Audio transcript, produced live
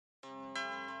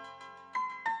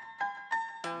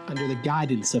Under the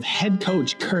guidance of head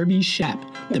coach Kirby Shep,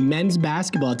 the men's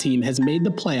basketball team has made the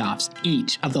playoffs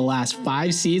each of the last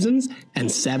 5 seasons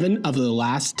and 7 of the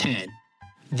last 10.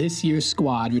 This year's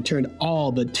squad returned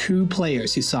all but 2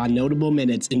 players who saw notable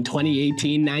minutes in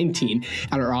 2018-19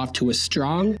 and are off to a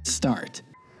strong start.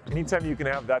 Anytime you can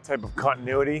have that type of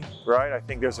continuity, right, I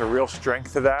think there's a real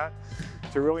strength to that.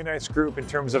 It's a really nice group in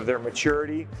terms of their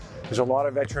maturity. There's a lot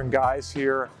of veteran guys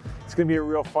here. It's going to be a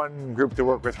real fun group to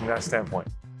work with from that standpoint.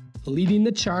 Leading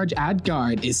the charge at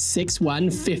guard is 6'1",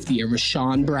 50-year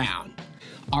Rashawn Browne.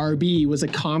 RB was a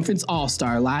conference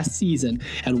all-star last season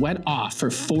and went off for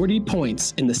 40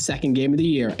 points in the second game of the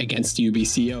year against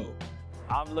UBCO.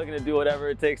 I'm looking to do whatever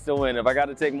it takes to win. If I got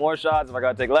to take more shots, if I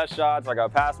got to take less shots, if I got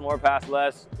to pass more, pass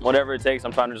less, whatever it takes,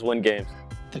 I'm trying to just win games.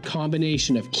 The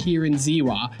combination of Kieran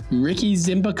Ziwa, Ricky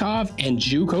Zimbakov, and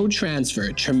JUCO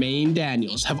transfer Tremaine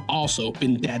Daniels have also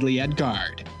been deadly at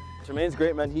guard. Tremaine's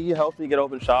great, man. He helps me get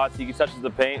open shots. He touches the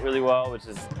paint really well, which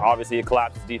is obviously it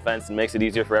collapses defense and makes it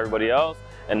easier for everybody else.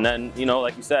 And then, you know,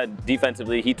 like you said,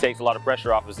 defensively, he takes a lot of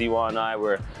pressure off of Ziwa and I,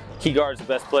 where he guards the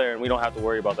best player, and we don't have to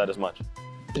worry about that as much.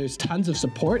 There's tons of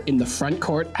support in the front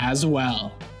court as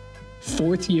well.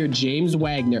 4th-year James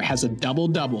Wagner has a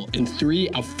double-double in 3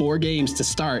 of 4 games to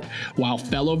start, while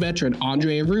fellow veteran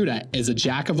Andre Arruda is a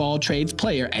jack-of-all-trades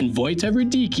player, and Wojtek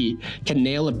Radicki can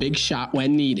nail a big shot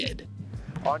when needed.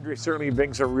 Andre certainly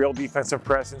brings a real defensive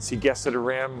presence. He gets to the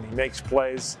rim, he makes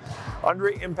plays.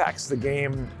 Andre impacts the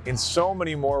game in so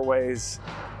many more ways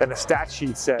than a stat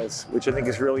sheet says, which I think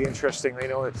is really interesting. You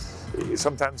know,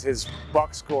 sometimes his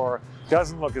box score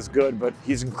doesn't look as good, but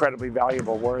he's incredibly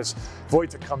valuable, whereas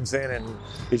Wojtek comes in and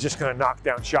he's just going to knock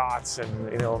down shots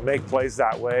and, you know, make plays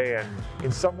that way. And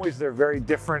in some ways they're very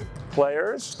different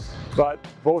players, but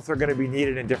both are going to be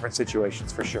needed in different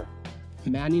situations for sure.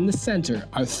 Manning the center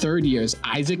are 3rd years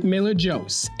Isaac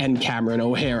Miller-Jose and Cameron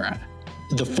O-Hara.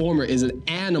 The former is an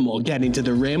animal getting to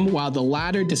the rim, while the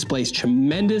latter displays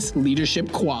tremendous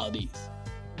leadership qualities.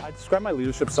 I describe my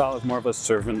leadership style as more of a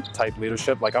servant type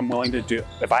leadership. Like, I'm willing to do,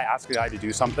 if I ask a guy to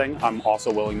do something, I'm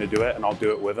also willing to do it, and I'll do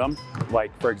it with him.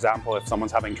 Like, for example, if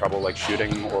someone's having trouble like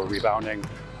shooting or rebounding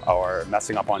or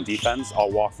messing up on defense, I'll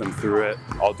walk them through it,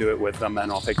 I'll do it with them,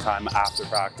 and I'll take time after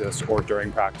practice or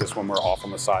during practice when we're off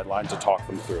on the sideline to talk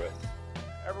them through it.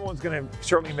 Everyone's going to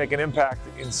certainly make an impact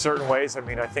in certain ways. I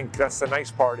mean, I think that's the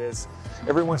nice part is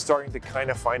everyone's starting to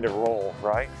kind of find a role,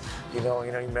 right? You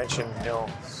mentioned,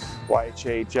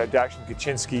 YHH, Daxton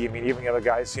Kaczynski, I mean, even the other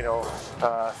guys,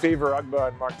 Favor Ugba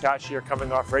and Mark Tashi are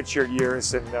coming off redshirt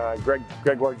years, and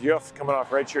Gregor Diouf coming off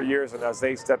redshirt years, and as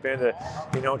they step in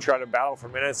to, try to battle for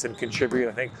minutes and contribute,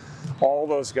 I think all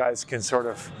those guys can sort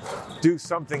of do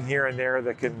something here and there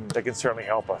that can certainly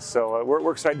help us. So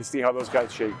we're excited to see how those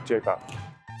guys shape up.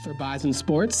 For Bison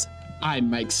Sports, I'm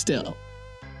Mike Still.